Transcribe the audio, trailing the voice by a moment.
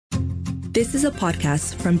This is a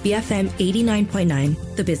podcast from BFM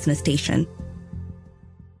 89.9, the business station.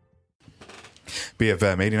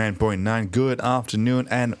 BFM 89.9, good afternoon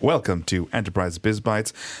and welcome to Enterprise Biz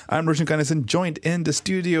Bites. I'm Roshan Kanesan, joined in the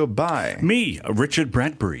studio by... me, Richard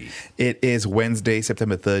Bradbury. It is Wednesday,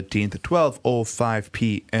 September 13th, 12:05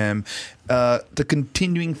 p.m. The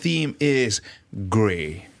continuing theme is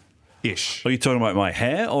grey-ish. Are you talking about my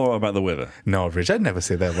hair or about the weather? No, Rich, I'd never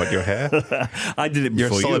say that about your hair. I did it You're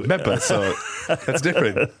before a solid member, so that's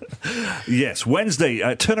different. Yes, Wednesday,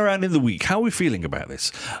 turnaround in the week. How are we feeling about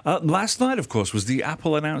this? Last night, of course, was the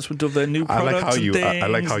Apple announcement of their new products I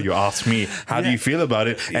like how you asked me, how do you feel about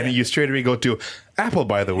it? And then you straight away go to Apple,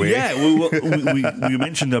 by the way. Yeah, we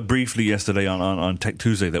mentioned briefly yesterday on Tech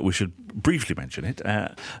Tuesday that we should briefly mention it.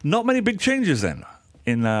 Not many big changes then.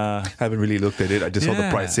 I haven't really looked at it. I just saw the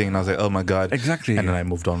pricing and I was like, oh my God. Exactly. And then I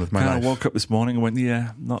moved on with my life. I woke up this morning and went,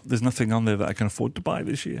 there's nothing on there that I can afford to buy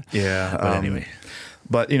this year. Yeah. But anyway.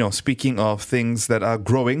 But, speaking of things that are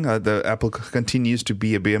growing, the Apple continues to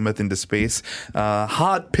be a behemoth in the space.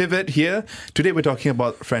 Hard pivot here. Today we're talking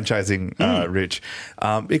about franchising, Rich.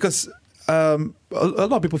 Because... a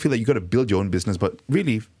lot of people feel that you got to build your own business, but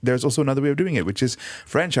really there's also another way of doing it, which is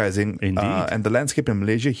franchising. Indeed. And the landscape in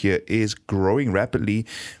Malaysia here is growing rapidly,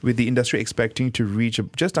 with the industry expecting to reach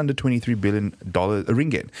just under $23 billion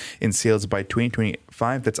ringgit in sales by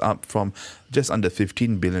 2025. That's up from just under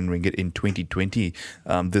 15 billion ringgit in 2020.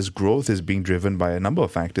 This growth is being driven by a number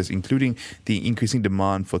of factors, including the increasing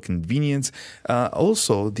demand for convenience,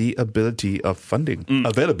 also the availability of funding.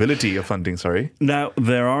 Now,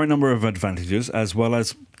 there are a number of advantages as well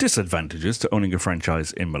as disadvantages to owning a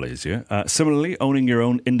franchise in Malaysia. Similarly, owning your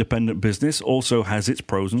own independent business also has its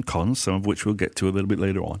pros and cons, some of which we'll get to a little bit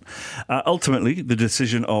later on. Ultimately, the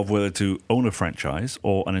decision of whether to own a franchise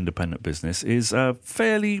or an independent business is a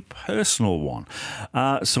fairly personal one.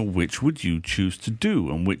 So which would you choose to do,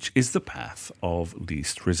 and which is the path of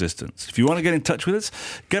least resistance? If you want to get in touch with us,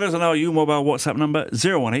 get us on our mobile WhatsApp number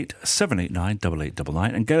 018 789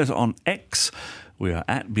 8899 and get us on X. We are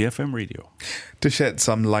at BFM Radio. To shed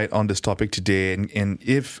some light on this topic today and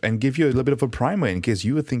give you a little bit of a primer in case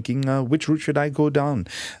you were thinking, which route should I go down?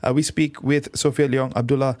 We speak with Sophia Leong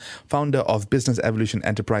Abdullah, founder of Business Evolution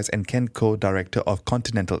Enterprise, and Ken Koh, director of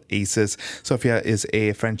Continental Aces. Sophia is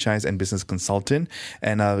a franchise and business consultant,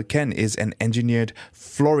 and Ken is an engineered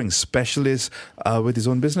flooring specialist with his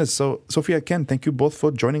own business. So, Sophia, Ken, thank you both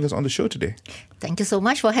for joining us on the show today. Thank you so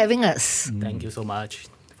much for having us. Thank you so much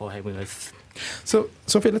for having us. So,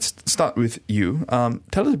 Sophia, let's start with you.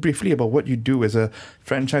 Tell us briefly about what you do as a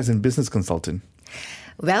franchise and business consultant.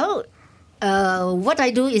 Well, what I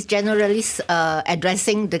do is generally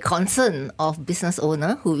addressing the concern of business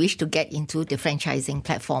owner who wish to get into the franchising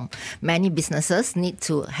platform. Many businesses need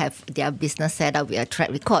to have their business set up with a track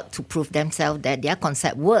record to prove themselves that their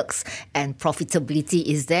concept works and profitability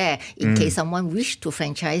is there in case someone wish to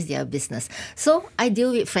franchise their business. So I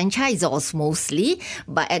deal with franchisors mostly,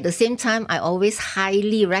 but at the same time, I always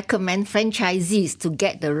highly recommend franchisees to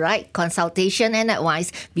get the right consultation and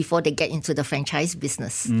advice before they get into the franchise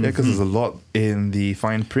business. Yeah, because there's a lot in the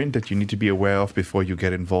fine print that you need to be aware of before you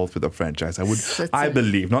get involved with a franchise. I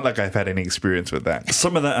believe, not like I've had any experience with that.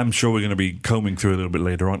 Some of that I'm sure we're going to be combing through a little bit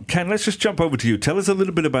later on. Ken, let's just jump over to you. Tell us a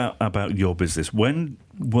little bit about your business. When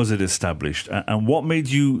was it established, and what made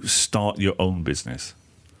you start your own business?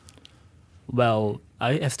 Well,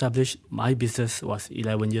 I established my business was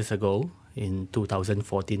 11 years ago, in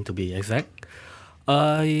 2014 to be exact.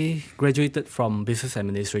 I graduated from business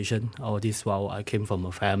administration. All this while I came from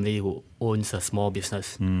a family who owns a small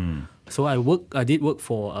business. So I did work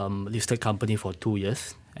for a listed company for 2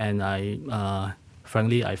 years, and I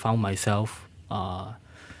found myself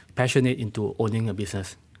passionate into owning a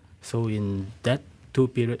business. So in that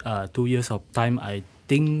 2 years of time, I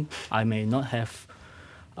think I may not have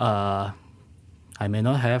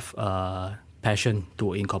passion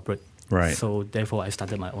to incorporate. Right. So therefore, I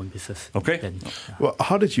started my own business. Okay. Then, Well,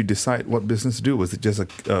 how did you decide what business to do? Was it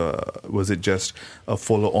just a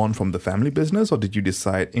follow on from the family business, or did you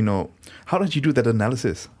decide? How did you do that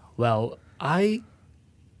analysis? Well, I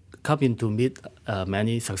come in to meet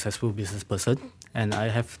many successful business person, and I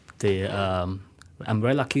have I'm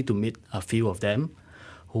very lucky to meet a few of them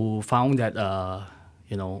who found that I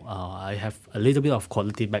have a little bit of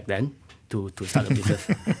quality back then to start a business,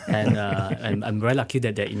 and I'm very lucky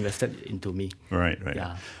that they invested into me. Right.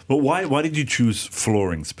 Yeah. But why did you choose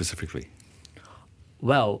flooring specifically?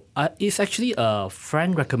 Well, it's actually a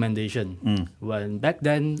friend recommendation. When back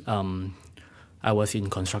then, I was in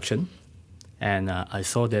construction, and I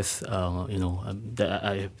saw that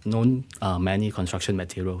I have known many construction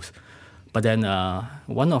materials, But then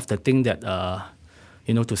one of the things that,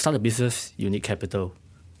 to start a business, you need capital.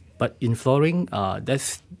 But in flooring,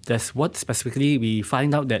 that's what specifically we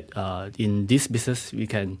find out that in this business, we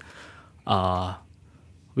can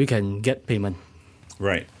get payment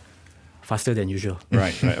Right. faster than usual.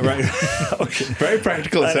 Right. Okay. Very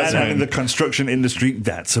practical assessment. And in the construction industry,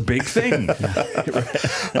 that's a big thing.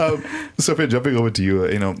 Sophia, jumping over to you,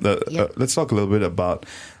 Yep. let's talk a little bit about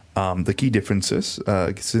the key differences,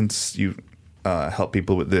 since you help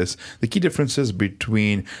people with this, the key differences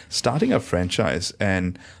between starting a franchise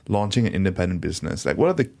and launching an independent business. Like, what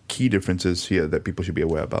are the key differences here that people should be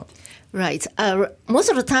aware about? Right. Most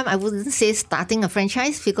of the time, I wouldn't say starting a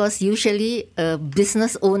franchise, because usually a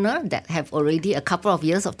business owner that have already a couple of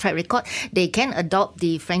years of track record, they can adopt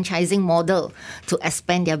the franchising model to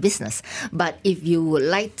expand their business. But if you would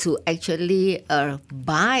like to actually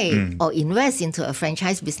buy or invest into a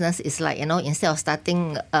franchise business, it's like, instead of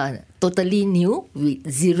starting totally new with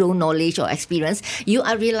zero knowledge or experience, you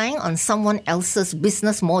are relying on someone else's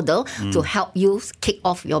business model to help you kick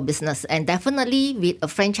off your business. And definitely with a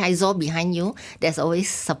franchisor behind you, there's always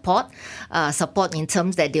support in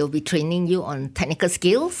terms that they will be training you on technical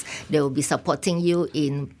skills. They will be supporting you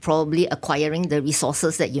in probably acquiring the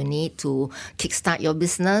resources that you need to kickstart your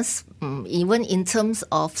business, even in terms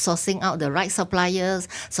of sourcing out the right suppliers,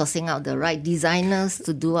 sourcing out the right designers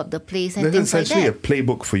to do up the place and There's things like essentially that. a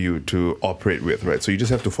playbook for you to operate with, right? So you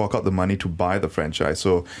just have to fork out the money to buy the franchise.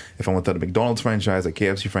 So if I wanted a McDonald's franchise, a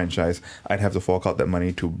KFC franchise, I'd have to fork out that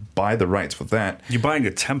money to buy the rights for that. You're buying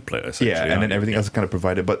a template, essentially. Yeah, and then aren't you? everything else is kind of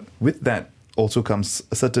provided. But with that also comes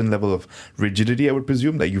a certain level of rigidity, I would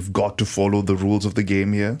presume, that you've got to follow the rules of the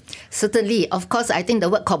game here. Certainly. Of course, I think the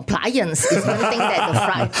word compliance is one thing that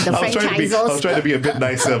the I was franchisors... trying to be a bit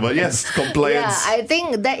nicer, but yes, compliance. Yeah, I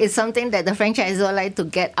think that is something that the franchisor like to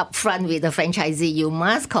get upfront with the franchisee. You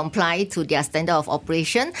must comply to their standard of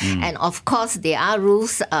operation. And of course, there are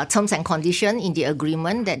rules, terms and conditions in the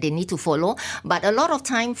agreement that they need to follow. But a lot of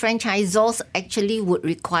time, franchisors actually would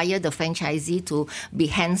require the franchisee to be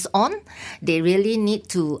hands-on. They really need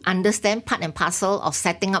to understand part and parcel of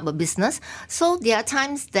setting up a business. So there are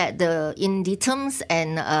times that in the terms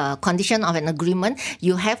and condition of an agreement,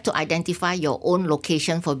 you have to identify your own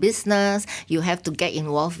location for business. You have to get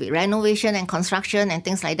involved with renovation and construction and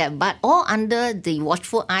things like that. But all under the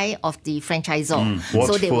watchful eye of the franchisor.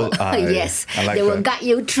 So they will, Watchful eye. yes, I like they will that. guide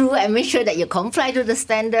you through and make sure that you comply to the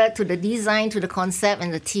standard, to the design, to the concept,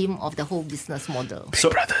 and the theme of the whole business model. So,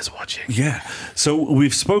 brother's watching. Yeah. So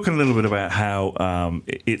we've spoken a little bit about how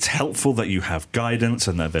it's helpful that you have guidance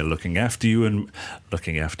and that they're looking after you,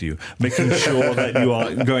 making sure that you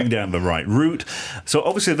are going down the right route. So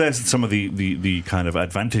obviously there's some of the kind of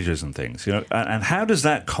advantages and things, and how does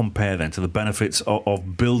that compare then to the benefits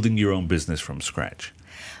of building your own business from scratch?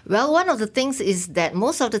 Well, one of the things is that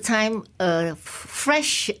most of the time, a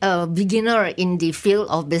fresh beginner in the field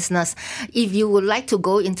of business, if you would like to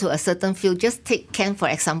go into a certain field, just take Ken for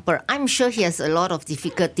example. I'm sure he has a lot of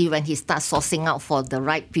difficulty when he starts sourcing out for the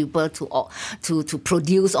right people to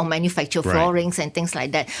produce or manufacture Right. floorings and things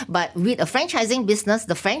like that. But with a franchising business,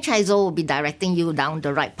 the franchisor will be directing you down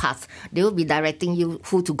the right path. They will be directing you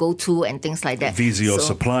who to go to and things like that. These are your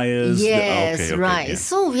suppliers? Yes, Okay, right. yeah.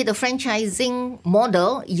 So with the franchising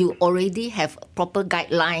model, you already have proper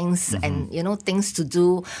guidelines and things to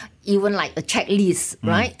do, even like a checklist,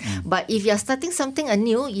 right? But if you're starting something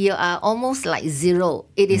anew, you are almost like zero.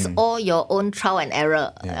 It is all your own trial and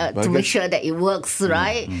error Yeah, but to I make guess- sure that it works,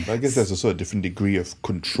 right? But I guess there's also a different degree of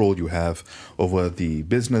control you have over the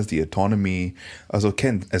business, the autonomy. So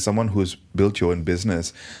Ken, as someone who's built your own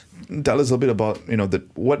business, tell us a bit about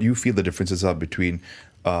what you feel the differences are between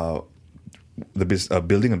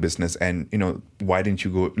building a business and why didn't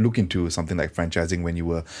you go look into something like franchising when you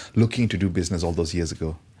were looking to do business all those years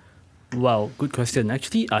ago? Well, good question.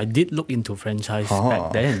 Actually, I did look into franchise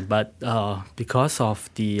back then, but because of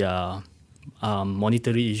the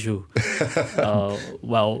monetary issue,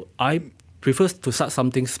 I prefer to start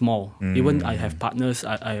something small. Even I have partners,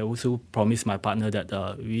 I also promise my partner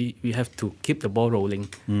that we have to keep the ball rolling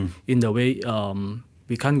in the way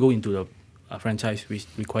we can't go into the franchise, which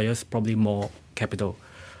requires probably more capital.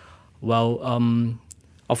 Well,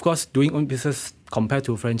 of course, doing own business compared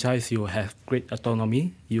to franchise, you have great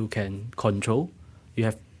autonomy. You can control. You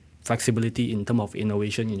have flexibility in terms of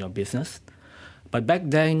innovation in your business. But back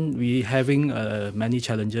then, we having many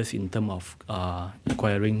challenges in terms of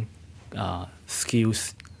acquiring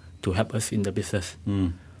skills to help us in the business.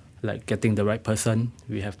 Like getting the right person,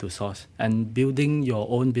 we have to source. And building your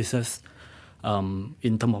own business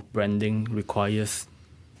in terms of branding requires,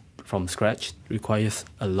 from scratch, requires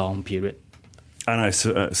a long period. And I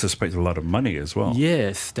suspect a lot of money as well.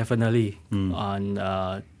 Yes, definitely. And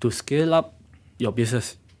to scale up your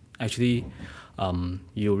business, actually,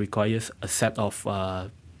 you require a set of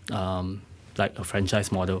like a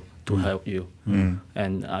franchise model to help you.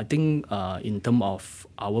 And I think in terms of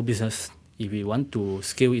our business, if we want to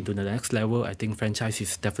scale it to the next level, I think franchise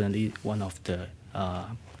is definitely one of the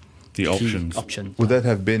key options. Would that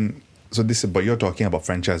have been... but you're talking about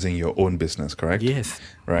franchising your own business, correct? Yes.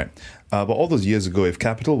 Right. But all those years ago, if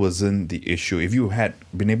capital wasn't the issue, if you had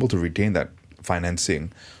been able to retain that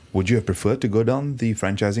financing, would you have preferred to go down the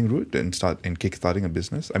franchising route and kickstarting a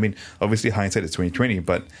business? I mean, obviously hindsight is 2020,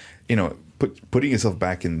 but putting yourself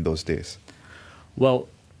back in those days. Well,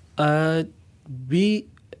 we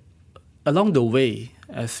along the way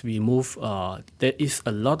as we move, there is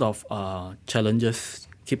a lot of challenges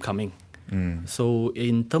keep coming. So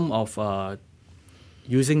in terms of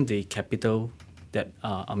using the capital that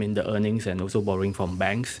the earnings and also borrowing from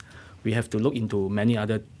banks, we have to look into many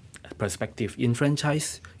other perspectives. In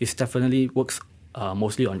franchise, it definitely works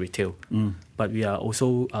mostly on retail, but we are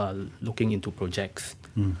also looking into projects,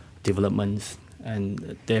 developments,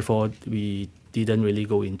 and therefore we didn't really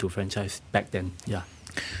go into franchise back then. Yeah.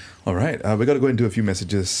 All right, we got to go into a few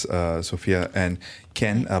messages, Sophia and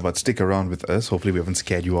Ken, but stick around with us. Hopefully we haven't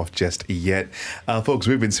scared you off just yet. Folks,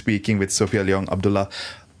 we've been speaking with Sophia Leong Abdullah,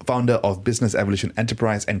 founder of Business Evolution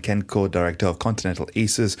Enterprise, and Ken Koh, director of Continental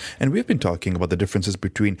Aces. And we've been talking about the differences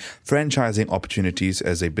between franchising opportunities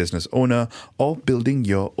as a business owner or building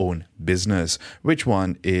your own business. Which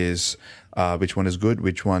one is good?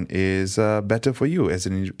 Which one is better for you as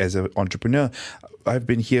an entrepreneur? I've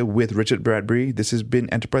been here with Richard Bradbury. This has been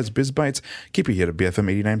Enterprise Biz Bites. Keep it here at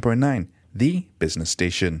BFM 89.9, the business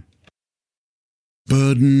station.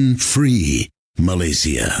 Burden-free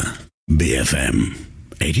Malaysia. BFM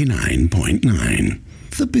 89.9,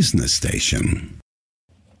 the business station.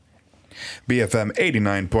 BFM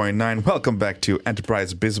 89.9. Welcome back to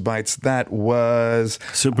Enterprise Biz Bites. That was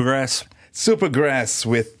Supergrass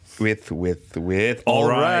with all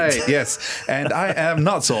right. Yes, and I am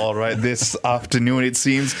not so all right this afternoon, it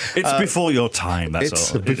seems. It's before your time,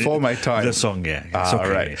 that's all. It's before my time. The song, yeah. It's all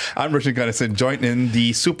okay. Right. I'm Richard Gunnison, joined in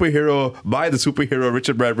the superhero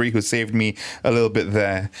Richard Bradbury, who saved me a little bit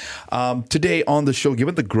there. Today on the show,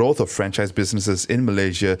 given the growth of franchise businesses in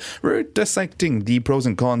Malaysia, we're dissecting the pros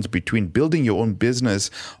and cons between building your own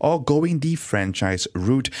business or going the franchise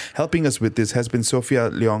route. Helping us with this has been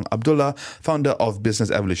Sophia Leong Abdullah, founder of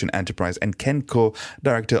Business Evolution Enterprise, and Ken Koh,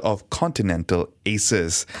 director of Continental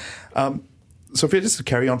Aces. Sophia, just to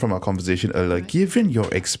carry on from our conversation earlier, given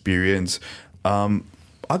your experience, are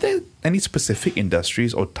there any specific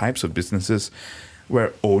industries or types of businesses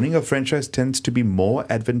where owning a franchise tends to be more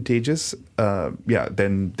advantageous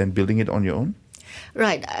than building it on your own?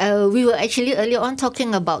 Right. We were actually earlier on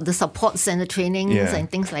talking about the supports and the trainings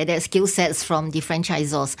and things like that, skill sets from the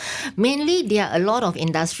franchisors. Mainly, there are a lot of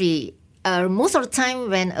industry. Most of the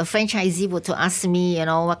time when a franchisee were to ask me,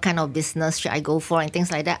 what kind of business should I go for and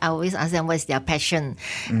things like that, I always ask them what is their passion.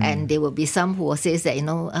 And there will be some who will say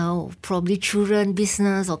that, probably children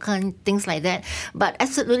business or things like that. But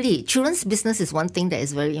absolutely, children's business is one thing that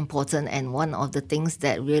is very important, and one of the things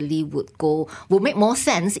that really would make more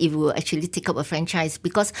sense if we will actually take up a franchise,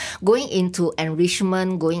 because going into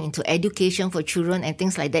enrichment, going into education for children and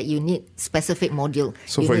things like that, you need specific module.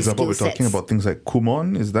 So for example, we're talking about things like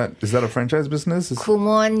Kumon. Is that a franchise business?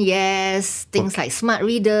 Kumon, yes. Things like smart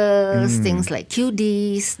readers, things like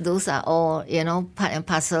QDs. Those are all, part and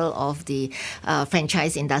parcel of the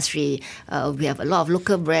franchise industry. We have a lot of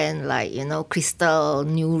local brands like, Crystal,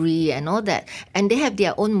 Nuri, and all that. And they have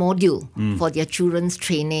their own module for their children's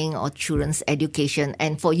training or children's education.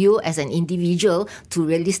 And for you as an individual to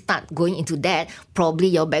really start going into that, probably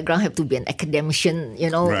your background have to be an academician,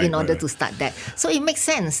 in order to start that. So it makes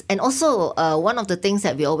sense. And also, one of the things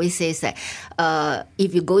that we always say is that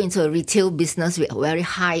if you go into a retail business with very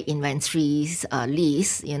high inventories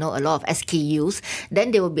list, a lot of SKUs, then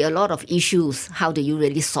there will be a lot of issues. How do you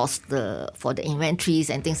really source for the inventories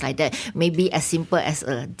and things like that? Maybe as simple as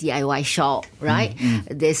a DIY shop, right?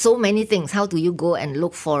 There's so many things. How do you go and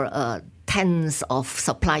look for tens of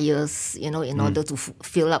suppliers, in order to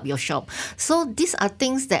fill up your shop? So these are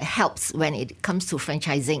things that helps when it comes to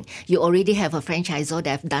franchising. You already have a franchisor that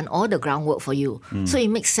have done all the groundwork for you. So it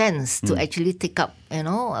makes sense to actually take up,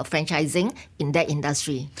 franchising in that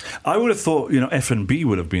industry. I would have thought, F&B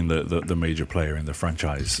would have been the major player in the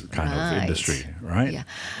franchise kind of industry, right? Yeah.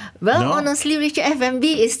 Well, honestly, Richard,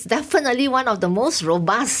 F&B is definitely one of the most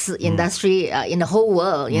robust industry in the whole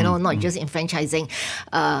world, not just in franchising.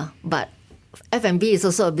 But F&B is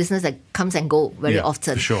also a business that comes and go very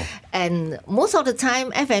often. For sure. And most of the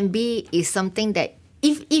time, F&B is something that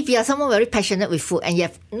if you are someone very passionate with food and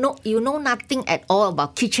you know nothing at all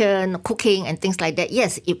about kitchen, cooking and things like that,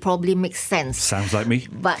 yes, it probably makes sense. Sounds like me.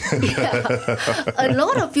 But a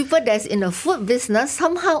lot of people that's in the food business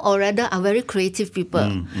somehow or other are very creative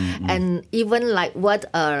people. And even like what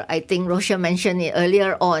I think Roshan mentioned it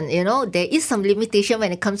earlier on, there is some limitation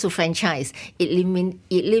when it comes to franchise. It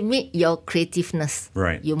limit your creativeness.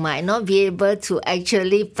 Right. You might not be able to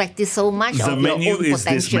actually practice so much The of menu your own is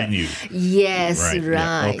potential. this menu. Yes, Right.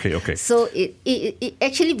 right. Yeah. Okay. So it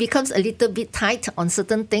actually becomes a little bit tight on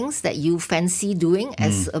certain things that you fancy doing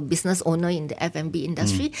as a business owner in the F&B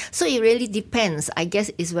industry. So it really depends. I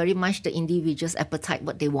guess it's very much the individual's appetite,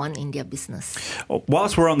 what they want in their business.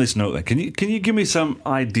 Whilst we're on this note, then, can you give me some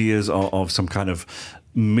ideas of some kind of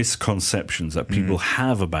misconceptions that people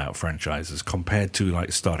have about franchises compared to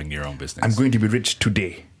like starting your own business? I'm going to be rich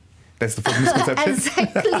today. That's the first misconception.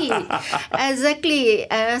 Exactly.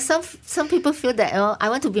 Some people feel that I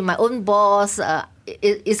want to be my own boss.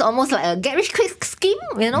 It's almost like a get rich quick scheme,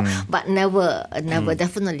 but never,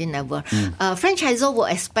 definitely never. Franchisor will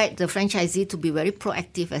expect the franchisee to be very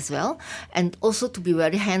proactive as well, and also to be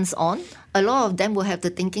very hands-on. A lot of them will have the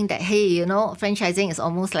thinking that, hey, franchising is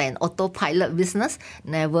almost like an autopilot business.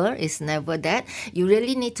 It's never that. You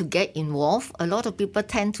really need to get involved. A lot of people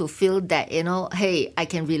tend to feel that, hey, I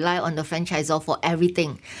can rely on the franchisor for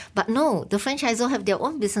everything. But no, the franchisor have their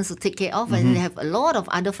own business to take care of, and they have a lot of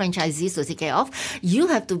other franchisees to take care of. You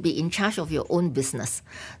have to be in charge of your own business.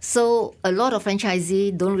 So a lot of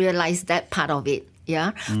franchisees don't realize that part of it.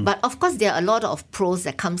 Yeah, but of course there are a lot of pros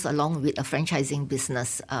that comes along with a franchising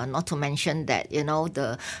business. Not to mention that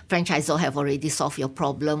the franchisor have already solved your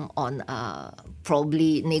problem on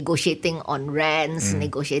probably negotiating on rents,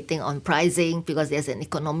 negotiating on pricing, because there's an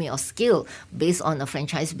economy of scale based on a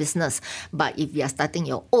franchise business. But if you are starting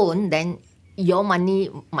your own, then your money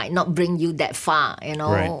might not bring you that far.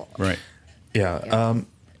 Right. Yeah.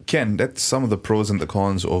 Ken, that's some of the pros and the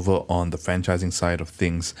cons over on the franchising side of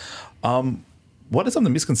things. What are some of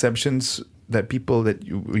the misconceptions that people that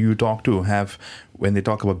you talk to have when they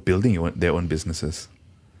talk about building their own businesses?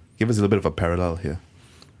 Give us a little bit of a parallel here.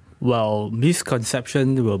 Well,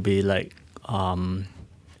 misconception will be like, once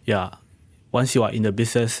you are in the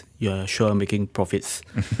business, you're sure making profits.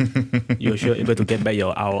 You're sure able to get back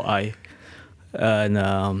your ROI.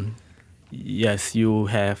 And yes, you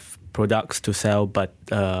have products to sell, but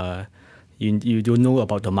you don't know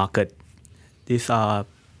about the market. These are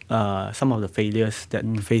some of the failures that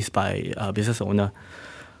faced by business owner.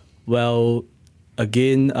 Well,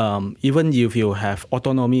 again, even if you have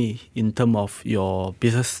autonomy in terms of your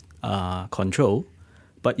business control,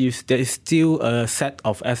 but there is still a set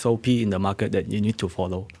of SOP in the market that you need to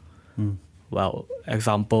follow. Well,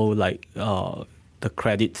 example like the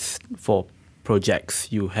credits for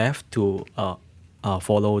projects, you have to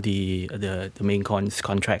follow the main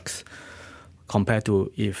contracts. Compared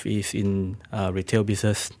to if it's in retail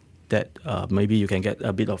business, that maybe you can get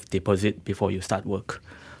a bit of deposit before you start work.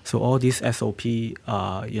 So all these SOP,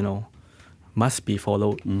 must be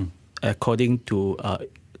followed according to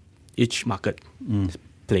each market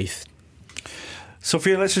place.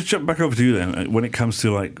 Sophia, let's just jump back over to you then. When it comes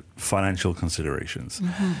to like financial considerations,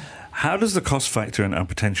 how does the cost factor and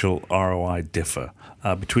potential ROI differ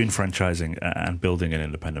between franchising and building an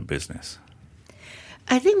independent business?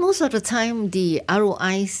 I think most of the time the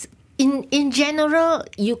ROIs, in general,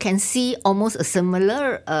 you can see almost a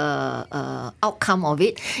similar outcome of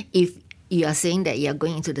it if you are saying that you are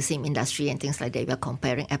going into the same industry and things like that. We are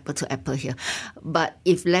comparing apple to apple here. But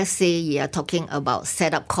if let's say you are talking about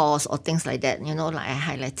setup costs or things like that, like I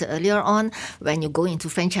highlighted earlier on, when you go into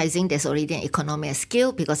franchising, there's already an economy of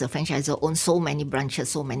scale because the franchisor owns so many branches,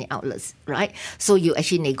 so many outlets, right? So you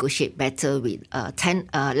actually negotiate better with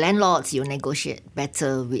landlords, you negotiate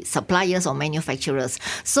better with suppliers or manufacturers.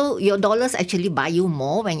 So your dollars actually buy you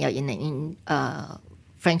more when you're in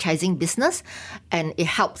franchising business, and it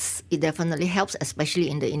definitely helps, especially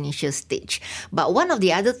in the initial stage. But one of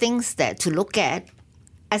the other things that to look at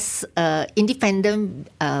as an independent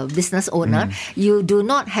business owner, you do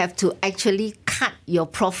not have to actually cut your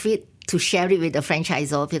profit to share it with the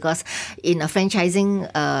franchisor, because in a franchising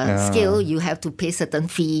scale, you have to pay certain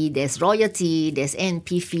fee, there's royalty, there's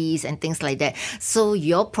A&P fees and things like that. So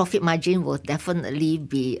your profit margin will definitely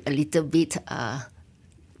be a little bit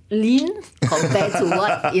lean compared to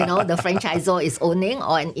what the franchisor is owning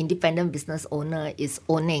or an independent business owner is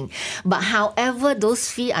owning. But however,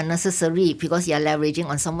 those fees are necessary because you're leveraging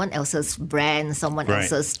on someone else's brand, someone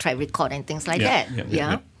else's track record and things like that.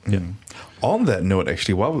 On that note,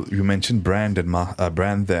 actually, while you mentioned brand and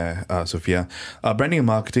brand there, Sophia, branding and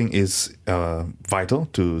marketing is vital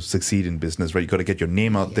to succeed in business, right? You got to get your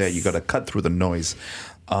name out there. You got to cut through the noise.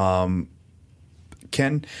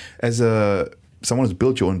 Ken, as someone who's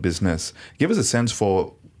built your own business, give us a sense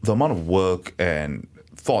for the amount of work and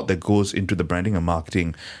thought that goes into the branding and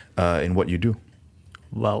marketing in what you do.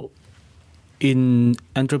 Well, in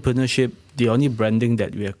entrepreneurship, the only branding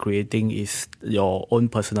that we are creating is your own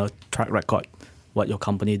personal track record, what your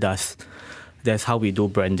company does. That's how we do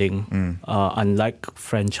branding. Unlike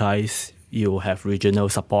franchise, you have regional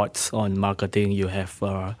supports on marketing. You have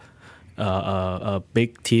a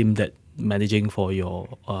big team that managing for your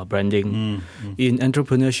branding. In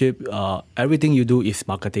entrepreneurship, everything you do is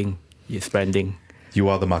marketing, is branding. You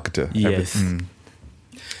are the marketer. Yes.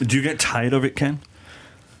 Do you get tired of it, Ken?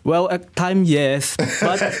 Well, at time, yes,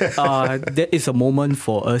 but there is a moment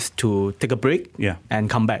for us to take a break and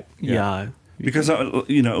come back. Yeah. Because,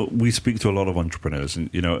 we speak to a lot of entrepreneurs, and,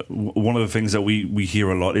 one of the things that we hear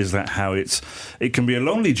a lot is that how it can be a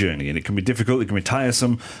lonely journey, and it can be difficult, it can be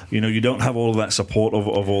tiresome. You don't have all of that support of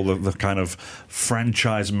all the kind of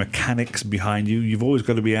franchise mechanics behind you. You've always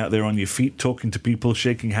got to be out there on your feet, talking to people,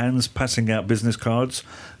 shaking hands, passing out business cards.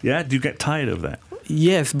 Yeah? Do you get tired of that?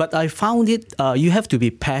 Yes, but I found it, you have to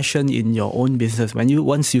be passionate in your own business.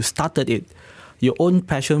 Once you started it, your own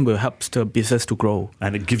passion will help the business to grow.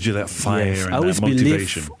 And it gives you that fire and I always that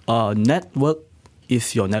motivation. Believe network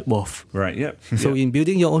is your net worth. Right, yeah. So in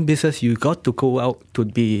building your own business, you got to go out to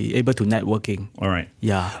be able to networking. All right.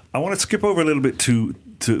 Yeah. I want to skip over a little bit to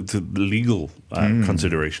legal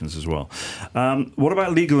considerations as well. What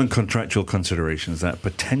about legal and contractual considerations that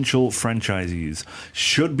potential franchisees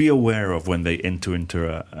should be aware of when they enter into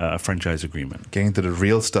a franchise agreement? Getting into the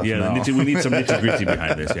real stuff now. We need some nitty-gritty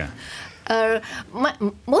behind this, yeah.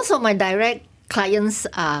 Most of my direct clients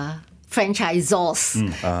are franchisors,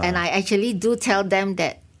 and I actually do tell them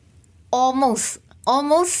that almost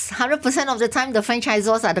 100% of the time the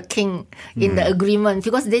franchisors are the king in the agreement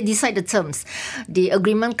because they decide the terms. The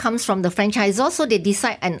agreement comes from the franchisor, so they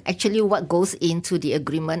decide and actually what goes into the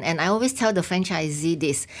agreement. And I always tell the franchisee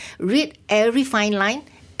this: read every fine line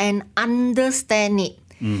and understand it,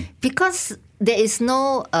 because there is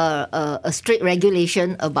no a strict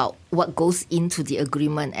regulation about what goes into the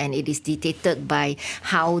agreement, and it is dictated by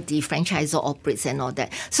how the franchisor operates and all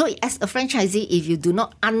that. So as a franchisee, if you do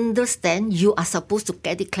not understand, you are supposed to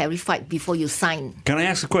get it clarified before you sign. Can I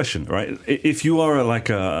ask a question, right? If you are a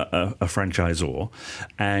franchisor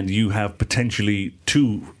and you have potentially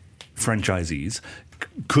two franchisees,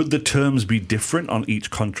 could the terms be different on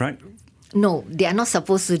each contract? No, they are not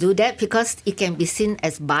supposed to do that because it can be seen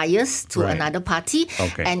as bias to Right. another party.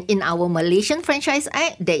 Okay. And in our Malaysian Franchise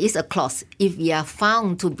Act, there is a clause. If we are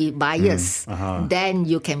found to be biased, then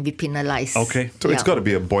you can be penalized. Okay. So it's got to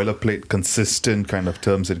be a boilerplate, consistent kind of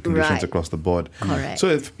terms and conditions Right. across the board. Correct. So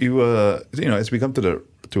if you were, as we come to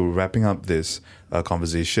wrapping up this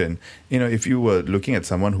conversation, if you were looking at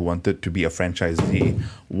someone who wanted to be a franchisee,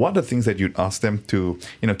 what are things that you'd ask them to,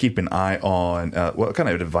 keep an eye on? What kind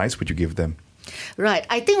of advice would you give them? Right.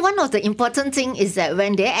 I think one of the important thing is that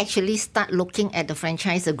when they actually start looking at the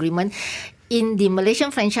franchise agreement, in the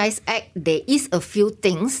Malaysian Franchise Act, there is a few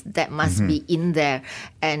things that must be in there.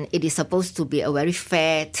 And it is supposed to be a very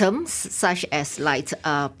fair terms, such as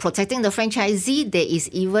protecting the franchisee. There is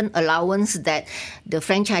even allowance that the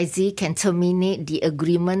franchisee can terminate the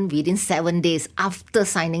agreement within 7 days after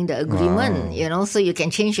signing the agreement. So you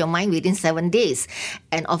can change your mind within 7 days.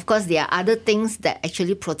 And of course, there are other things that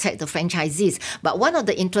actually protect the franchisees. But one of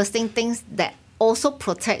the interesting things that also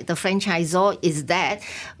protect the franchisor is that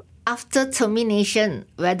after termination,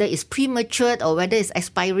 whether it's premature or whether it's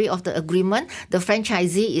expiry of the agreement, the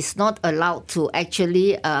franchisee is not allowed to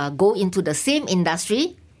actually go into the same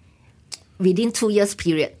industry within 2 years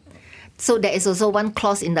period. So there is also one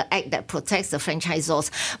clause in the act that protects the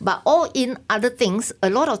franchisors. But all in other things,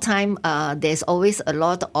 a lot of time there's always a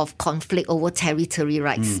lot of conflict over territory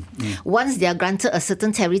rights. Once they are granted a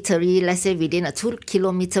certain territory, let's say within a 2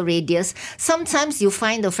 kilometer radius, sometimes you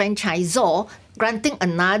find the franchisor granting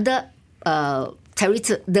another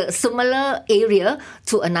territory, the similar area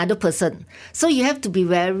to another person. So you have to be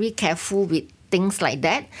very careful with things like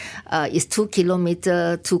that. Is 2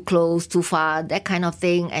 kilometer too close, too far, that kind of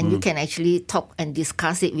thing. And you can actually talk and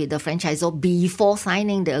discuss it with the franchisor before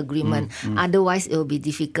signing the agreement. Otherwise, it will be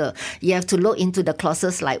difficult. You have to look into the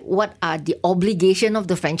clauses like what are the obligation of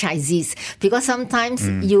the franchisees. Because sometimes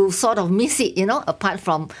you sort of miss it, apart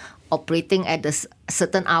from operating at the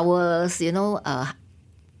certain hours,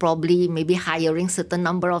 probably maybe hiring certain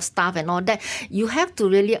number of staff and all that. You have to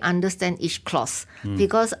really understand each clause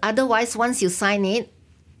because otherwise, once you sign it,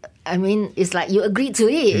 I mean, it's like you agree to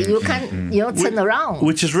it. You can't, turn around.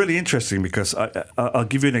 Which is really interesting because I'll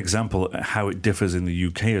give you an example of how it differs in the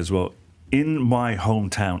UK as well. In my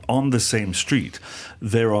hometown, on the same street,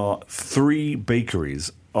 there are 3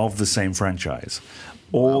 bakeries of the same franchise,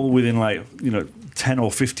 all within 10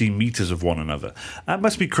 or 15 meters of one another. That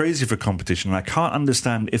must be crazy for competition. I can't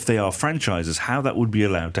understand if they are franchises, how that would be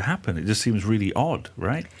allowed to happen. It just seems really odd,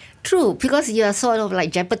 right? True, because you are sort of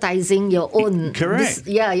like jeopardizing your own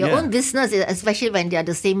own business, especially when they are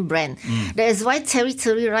the same brand. That is why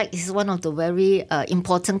territory right is one of the very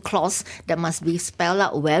important clause that must be spelled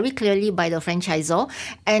out very clearly by the franchisor,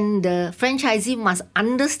 and the franchisee must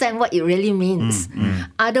understand what it really means.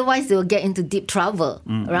 Otherwise, they will get into deep trouble,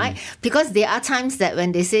 right? Because there are times that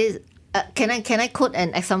when they say, can I quote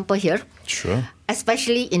an example here? Sure.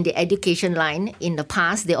 Especially in the education line, in the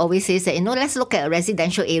past, they always say that, let's look at a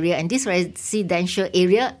residential area. And this residential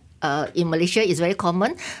area in Malaysia is very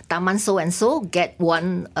common. Taman so-and-so get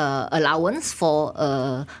one allowance for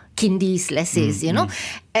kindies, let's say,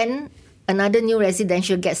 And another new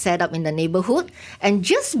residential gets set up in the neighborhood. And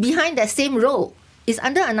just behind that same row, is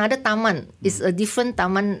under another taman. It's a different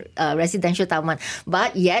taman, residential taman.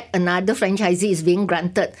 But yet another franchisee is being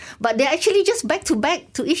granted. But they're actually just back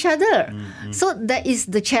to each other. So that is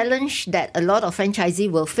the challenge that a lot of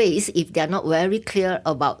franchisees will face if they're not very clear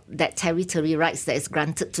about that territory rights that is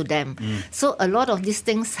granted to them. So a lot of these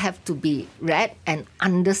things have to be read and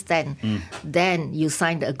understand. Then you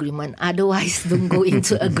sign the agreement. Otherwise, don't go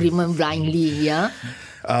into agreement blindly, yeah?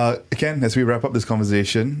 Ken, as we wrap up this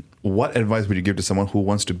conversation, what advice would you give to someone who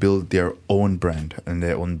wants to build their own brand and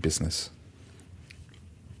their own business?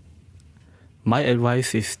 My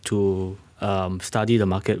advice is to study the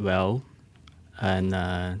market well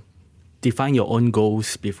and define your own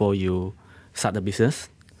goals before you start the business.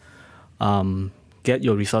 Get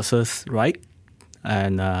your resources right,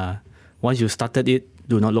 and once you started it,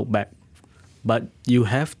 do not look back. But you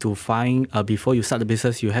have to find, before you start the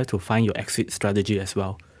business, you have to find your exit strategy as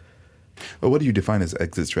well. Well, what do you define as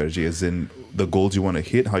exit strategy? As in the goals you want to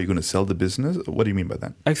hit, how you're going to sell the business? What do you mean by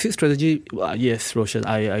that? Exit strategy, yes, Roshan.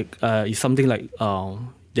 It's something like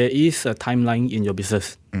there is a timeline in your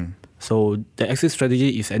business. So the exit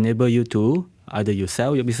strategy is enable you to either you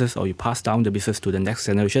sell your business or you pass down the business to the next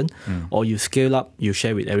generation, or you scale up, you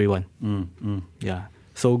share with everyone. Yeah.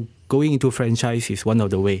 So going into franchise is one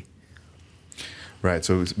of the way. Right.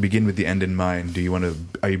 So begin with the end in mind.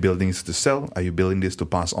 Are you building this to sell? Are you building this to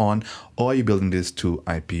pass on? Or are you building this to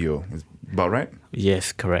IPO? Is about right?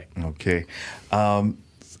 Yes, correct. Okay.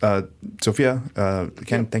 Sophia,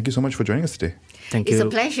 Ken, thank you so much for joining us today. Thank you. It's a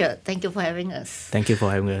pleasure. Thank you for having us. Thank you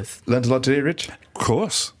for having us. Learned a lot today, Rich? Of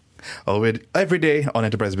course. Every day on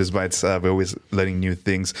Enterprise Biz Bites, we're always learning new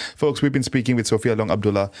things. Folks, we've been speaking with Sophia Leong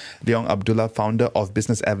Abdullah, founder of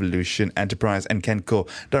Business Evolution Enterprise, and Ken Koh,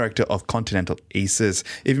 director of Continental Aces.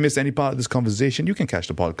 If you missed any part of this conversation, you can catch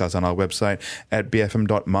the podcast on our website at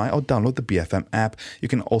bfm.my or download the BFM app. You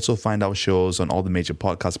can also find our shows on all the major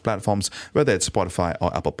podcast platforms, whether it's Spotify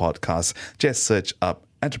or Apple Podcasts. Just search up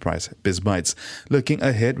Enterprise Biz Bites. Looking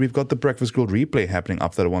ahead, we've got the Breakfast Grilled replay happening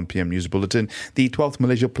after the 1 p.m. news bulletin. The 12th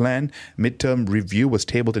Malaysia Plan midterm review was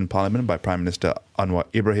tabled in Parliament by Prime Minister Anwar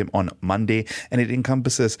Ibrahim on Monday, and it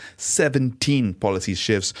encompasses 17 policy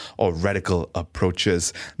shifts or radical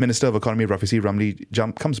approaches. Minister of Economy Rafizi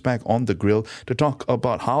Ramli comes back on the grill to talk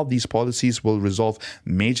about how these policies will resolve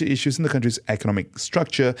major issues in the country's economic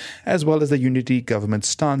structure, as well as the unity government's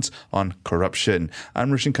stance on corruption.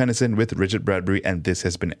 I'm Roshan Kanasan with Richard Bradbury, and this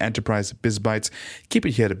has been Enterprise Biz Bites. Keep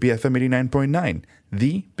it here at BFM 89.9,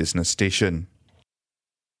 the business station.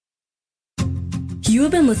 You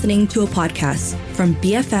have been listening to a podcast from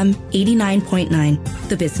BFM 89.9,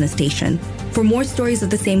 the business station. For more stories of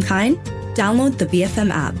the same kind, download the BFM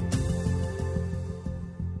app.